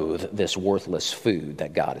loathe this worthless food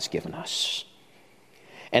that God has given us."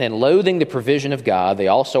 And in loathing the provision of God, they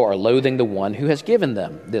also are loathing the one who has given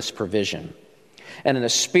them this provision. And in a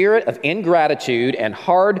spirit of ingratitude and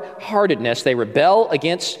hard-heartedness, they rebel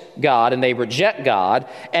against God and they reject God.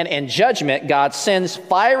 And in judgment, God sends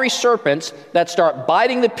fiery serpents that start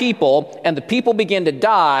biting the people, and the people begin to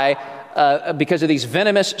die because of these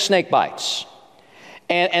venomous snake bites.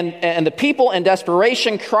 And the people in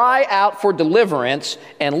desperation cry out for deliverance.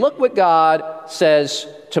 And look what God says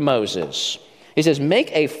to Moses. He says,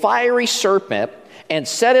 "Make a fiery serpent and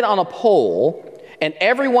set it on a pole, and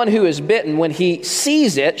everyone who is bitten, when he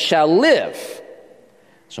sees it, shall live."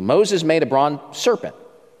 So Moses made a bronze serpent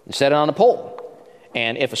and set it on a pole.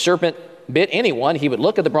 And if a serpent bit anyone, he would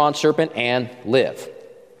look at the bronze serpent and live.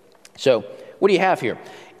 So what do you have here?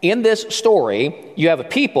 In this story, you have a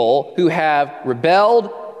people who have rebelled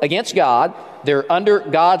against God. They're under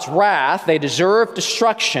God's wrath. They deserve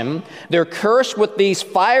destruction. They're cursed with these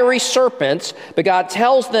fiery serpents, but God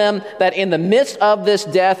tells them that in the midst of this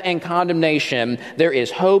death and condemnation, there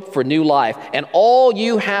is hope for new life. And all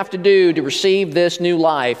you have to do to receive this new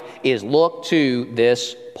life is look to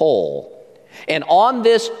this pole. And on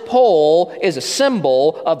this pole is a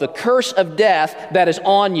symbol of the curse of death that is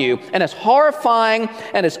on you. And as horrifying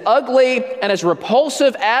and as ugly and as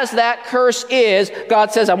repulsive as that curse is,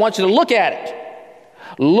 God says, I want you to look at it.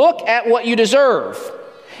 Look at what you deserve.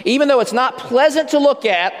 Even though it's not pleasant to look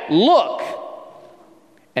at, look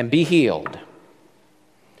and be healed.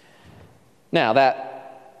 Now,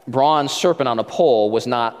 that bronze serpent on a pole was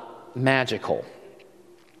not magical.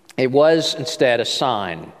 It was instead a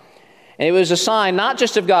sign. And it was a sign not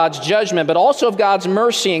just of God's judgment, but also of God's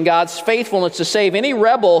mercy and God's faithfulness to save any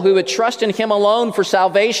rebel who would trust in Him alone for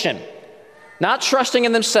salvation. Not trusting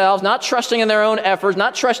in themselves, not trusting in their own efforts,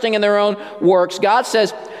 not trusting in their own works. God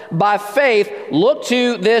says, by faith, look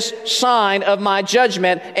to this sign of my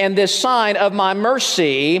judgment and this sign of my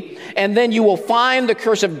mercy, and then you will find the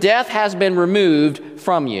curse of death has been removed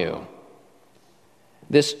from you.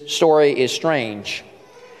 This story is strange,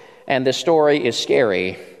 and this story is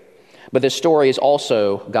scary. But this story is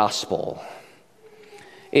also gospel.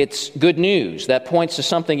 It's good news that points to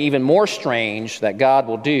something even more strange that God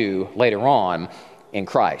will do later on in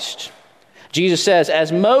Christ. Jesus says,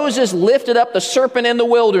 as Moses lifted up the serpent in the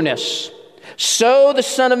wilderness, so the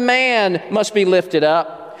Son of Man must be lifted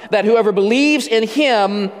up, that whoever believes in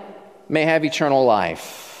Him may have eternal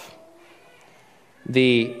life.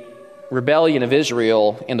 The rebellion of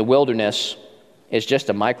Israel in the wilderness is just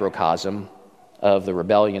a microcosm of the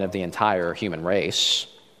rebellion of the entire human race.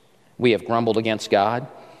 We have grumbled against God.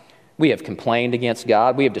 We have complained against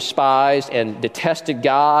God. We have despised and detested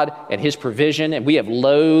God and His provision, and we have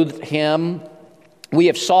loathed Him. We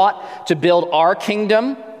have sought to build our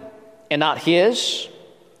kingdom and not His.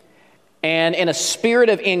 And in a spirit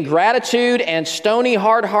of ingratitude and stony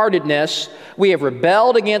hard-heartedness, we have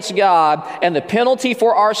rebelled against God, and the penalty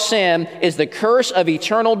for our sin is the curse of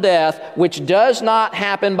eternal death, which does not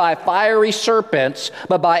happen by fiery serpents,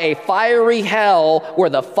 but by a fiery hell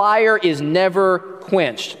where the fire is never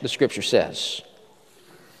quenched, the Scripture says.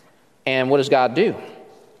 And what does God do?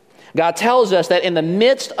 God tells us that in the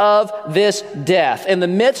midst of this death, in the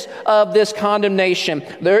midst of this condemnation,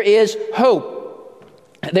 there is hope.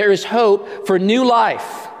 There is hope for new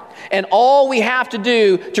life. And all we have to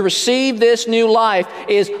do to receive this new life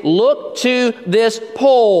is look to this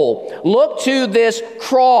pole, look to this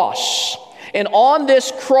cross. And on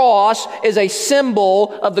this cross is a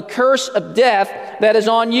symbol of the curse of death that is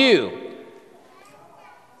on you.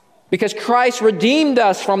 Because Christ redeemed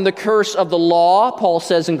us from the curse of the law, Paul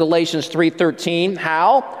says in Galatians 3:13.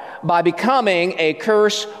 How? By becoming a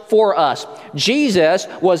curse for us. Jesus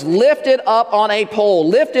was lifted up on a pole,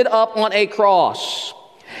 lifted up on a cross.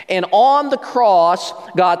 And on the cross,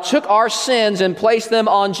 God took our sins and placed them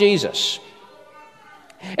on Jesus.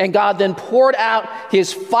 And God then poured out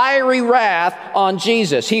His fiery wrath on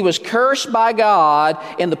Jesus. He was cursed by God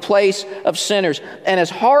in the place of sinners. And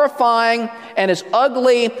as horrifying and as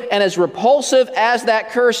ugly and as repulsive as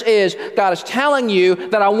that curse is, God is telling you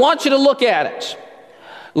that I want you to look at it.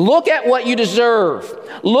 Look at what you deserve.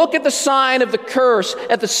 Look at the sign of the curse,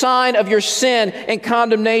 at the sign of your sin and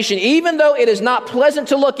condemnation, even though it is not pleasant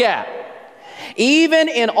to look at. Even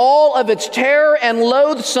in all of its terror and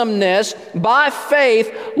loathsomeness, by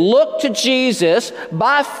faith, look to Jesus.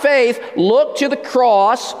 By faith, look to the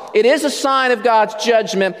cross. It is a sign of God's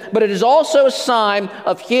judgment, but it is also a sign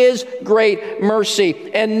of His great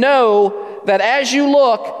mercy. And know that as you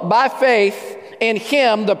look by faith in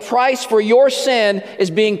Him, the price for your sin is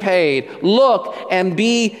being paid. Look and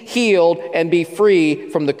be healed and be free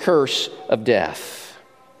from the curse of death.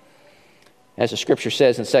 As the scripture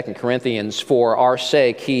says in 2 Corinthians, for our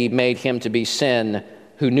sake he made him to be sin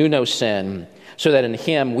who knew no sin, so that in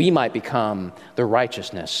him we might become the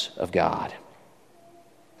righteousness of God.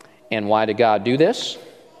 And why did God do this?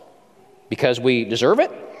 Because we deserve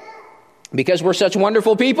it? Because we're such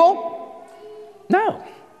wonderful people? No.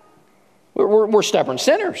 We're stubborn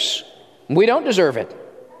sinners. We don't deserve it.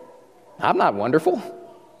 I'm not wonderful.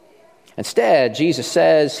 Instead, Jesus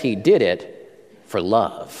says he did it for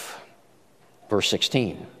love. Verse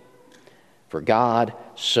 16, for God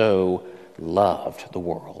so loved the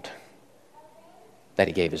world that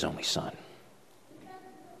he gave his only son.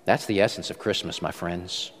 That's the essence of Christmas, my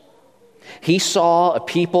friends. He saw a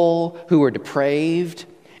people who were depraved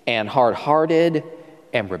and hard-hearted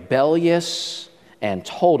and rebellious and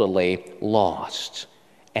totally lost,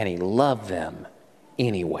 and he loved them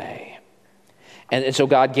anyway. And so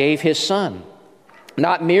God gave his son,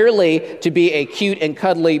 not merely to be a cute and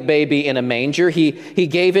cuddly baby in a manger. He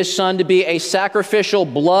gave his son to be a sacrificial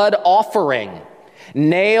blood offering,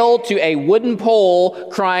 nailed to a wooden pole,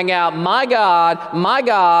 crying out, my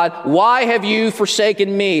God, why have you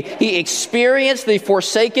forsaken me?" He experienced the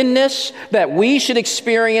forsakenness that we should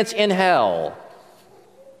experience in hell.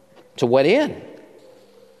 To what end?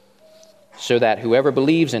 So that whoever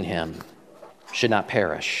believes in him should not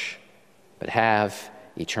perish, but have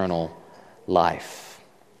eternal life.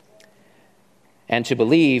 And to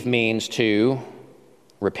believe means to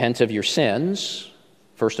repent of your sins,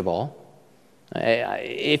 first of all.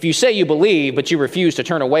 If you say you believe, but you refuse to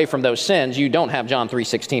turn away from those sins, you don't have John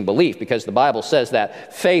 3:16 belief, because the Bible says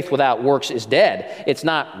that faith without works is dead. It's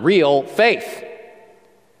not real faith.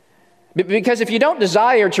 Because if you don't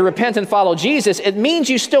desire to repent and follow Jesus, it means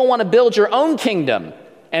you still want to build your own kingdom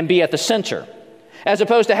and be at the center, as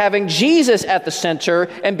opposed to having Jesus at the center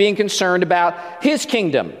and being concerned about his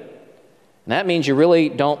kingdom. And that means you really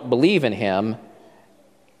don't believe in him.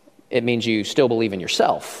 It means you still believe in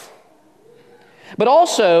yourself. But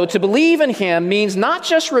also, to believe in him means not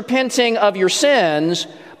just repenting of your sins,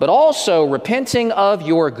 but also repenting of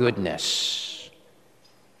your goodness.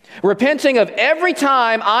 Repenting of every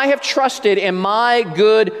time I have trusted in my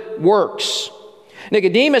good works.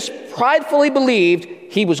 Nicodemus pridefully believed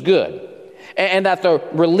he was good, and that the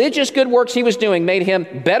religious good works he was doing made him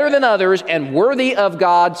better than others and worthy of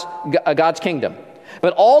God's kingdom.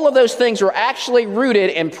 But all of those things were actually rooted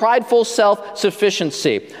in prideful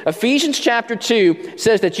self-sufficiency. Ephesians chapter 2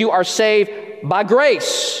 says that you are saved by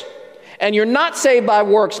grace, and you're not saved by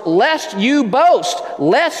works, lest you boast,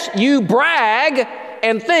 lest you brag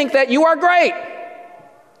and think that you are great.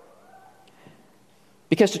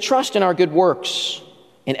 Because to trust in our good works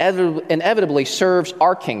inevitably serves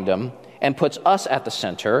our kingdom and puts us at the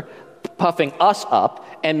center, puffing us up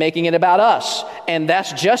and making it about us. And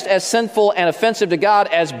that's just as sinful and offensive to God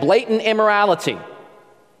as blatant immorality.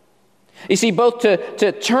 You see, both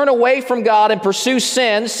to turn away from God and pursue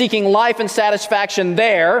sin, seeking life and satisfaction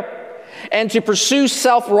there, and to pursue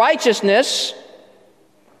self-righteousness,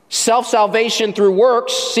 self-salvation through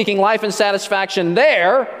works, seeking life and satisfaction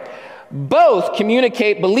there, both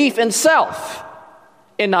communicate belief in self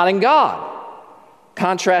and not in God,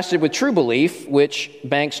 contrasted with true belief, which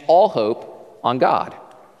banks all hope on God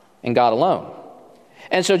and God alone.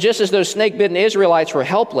 And so just as those snake-bitten Israelites were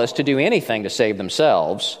helpless to do anything to save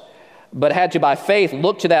themselves, but had to by faith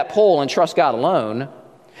look to that pole and trust God alone,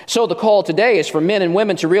 so the call today is for men and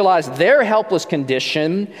women to realize their helpless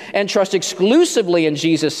condition and trust exclusively in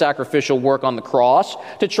Jesus' sacrificial work on the cross,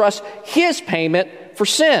 to trust his payment for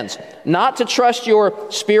sins, not to trust your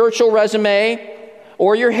spiritual resume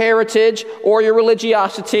or your heritage or your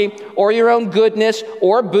religiosity or your own goodness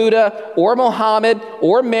or Buddha or Muhammad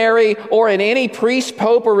or Mary or in any priest,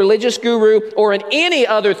 pope, or religious guru or in any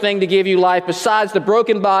other thing to give you life besides the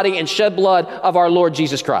broken body and shed blood of our Lord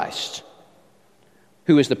Jesus Christ,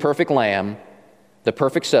 who is the perfect lamb, the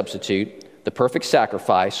perfect substitute, the perfect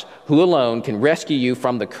sacrifice, who alone can rescue you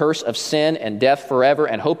from the curse of sin and death forever,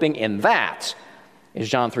 and hoping in that is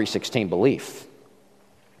John 3:16 belief.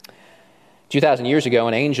 2,000 years ago,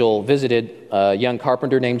 an angel visited a young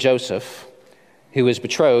carpenter named Joseph, who was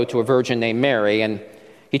betrothed to a virgin named Mary, and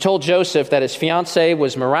he told Joseph that his fiancée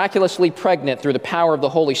was miraculously pregnant through the power of the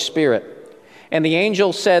Holy Spirit. And the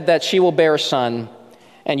angel said that she will bear a son,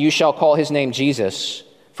 and you shall call his name Jesus,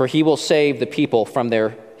 for he will save his people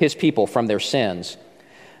from their sins.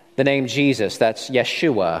 The name Jesus, that's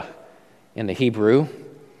Yeshua in the Hebrew.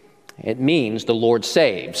 It means the Lord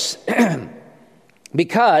saves.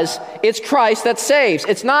 Because it's Christ that saves.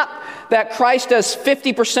 It's not that Christ does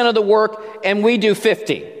 50% of the work and we do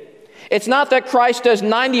 50. It's not that Christ does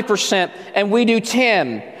 90% and we do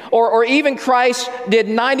 10. Or even Christ did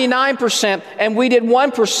 99% and we did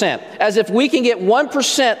 1%, as if we can get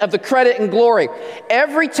 1% of the credit and glory.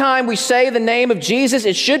 Every time we say the name of Jesus,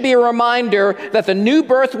 it should be a reminder that the new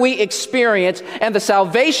birth we experience and the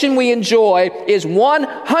salvation we enjoy is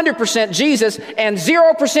 100% Jesus and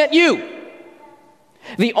 0% you.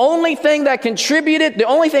 The only thing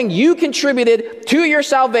you contributed to your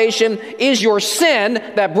salvation is your sin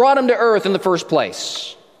that brought him to earth in the first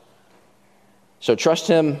place. So trust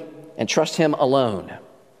him and trust him alone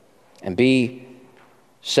and be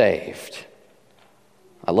saved.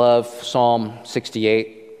 I love Psalm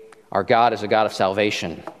 68. Our God is a God of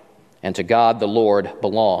salvation, and to God the Lord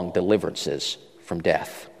belong deliverances from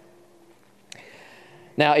death.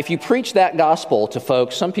 Now, if you preach that gospel to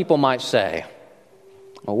folks, some people might say,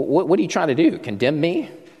 well, what are you trying to do? Condemn me?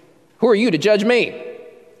 Who are you to judge me?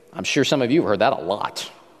 I'm sure some of you have heard that a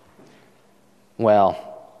lot. Well,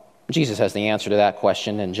 Jesus has the answer to that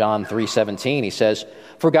question in John 3:17. He says,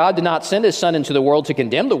 "For God did not send his Son into the world to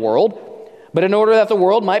condemn the world, but in order that the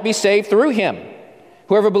world might be saved through him.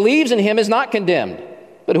 Whoever believes in him is not condemned,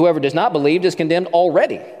 but whoever does not believe is condemned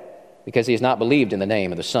already, because he has not believed in the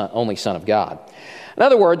name of the only Son of God." In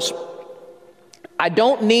other words, I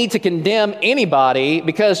don't need to condemn anybody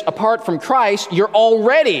because apart from Christ, you're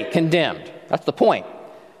already condemned. That's the point.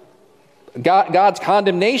 God's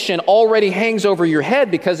condemnation already hangs over your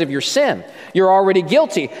head because of your sin. You're already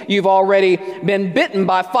guilty. You've already been bitten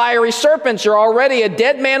by fiery serpents. You're already a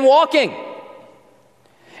dead man walking.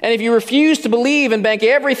 And if you refuse to believe and bank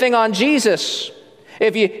everything on Jesus,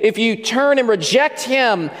 if you turn and reject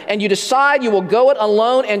him and you decide you will go it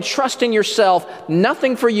alone and trust in yourself,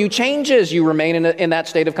 nothing for you changes. You remain in that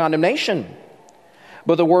state of condemnation.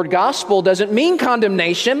 But the word gospel doesn't mean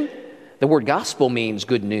condemnation. The word gospel means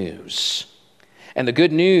good news. And the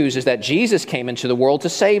good news is that Jesus came into the world to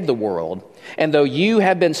save the world. And though you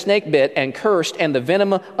have been snake bit and cursed and the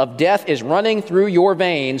venom of death is running through your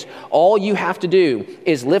veins, all you have to do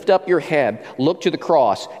is lift up your head, look to the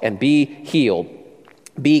cross, and be healed.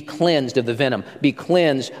 Be cleansed of the venom. Be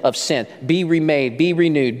cleansed of sin. Be remade. Be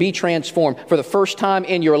renewed. Be transformed. For the first time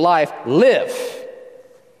in your life, live.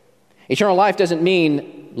 Eternal life doesn't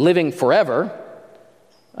mean living forever.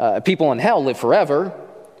 People in hell live forever.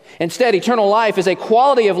 Instead, eternal life is a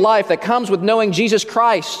quality of life that comes with knowing Jesus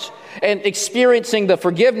Christ and experiencing the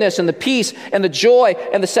forgiveness and the peace and the joy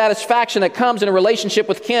and the satisfaction that comes in a relationship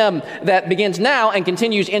with him that begins now and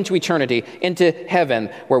continues into eternity, into heaven,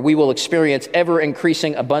 where we will experience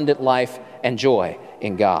ever-increasing abundant life and joy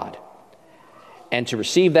in God. And to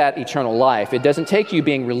receive that eternal life, it doesn't take you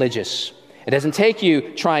being religious. It doesn't take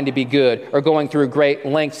you trying to be good or going through great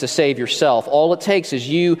lengths to save yourself. All it takes is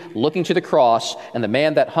you looking to the cross and the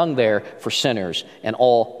man that hung there for sinners, and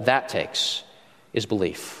all that takes is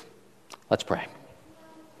belief. Let's pray.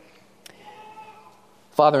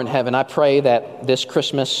 Father in heaven, I pray that this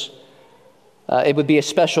Christmas, it would be a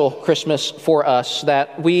special Christmas for us,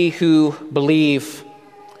 that we who believe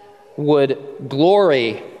would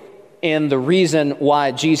glory in the reason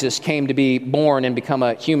why Jesus came to be born and become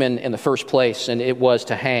a human in the first place, and it was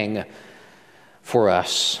to hang for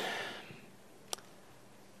us.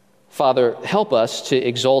 Father, help us to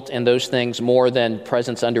exult in those things more than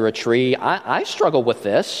presents under a tree. I struggle with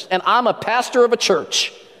this, and I'm a pastor of a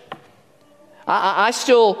church. I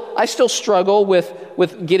still struggle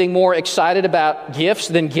with getting more excited about gifts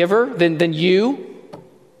than giver, than you.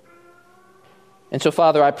 And so,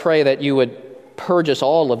 Father, I pray that you would purge us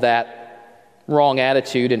all of that wrong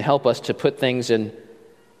attitude and help us to put things in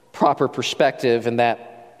proper perspective, and that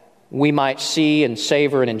we might see and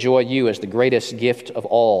savor and enjoy you as the greatest gift of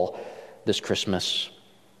all this Christmas.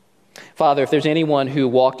 Father, if there's anyone who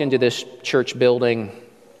walked into this church building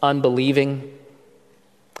unbelieving,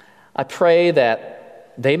 I pray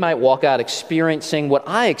that they might walk out experiencing what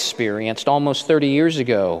I experienced almost 30 years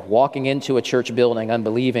ago, walking into a church building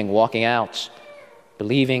unbelieving, walking out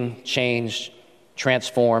believing, changed,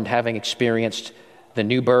 transformed, having experienced the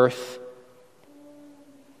new birth.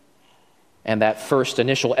 And that first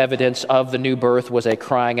initial evidence of the new birth was a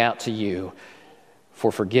crying out to you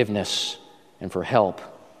for forgiveness and for help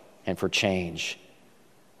and for change.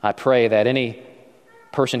 I pray that any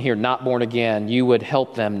person here not born again, you would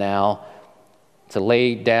help them now to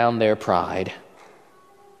lay down their pride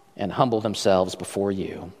and humble themselves before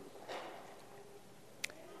you.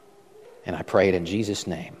 And I pray it in Jesus'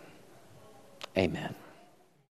 name. Amen.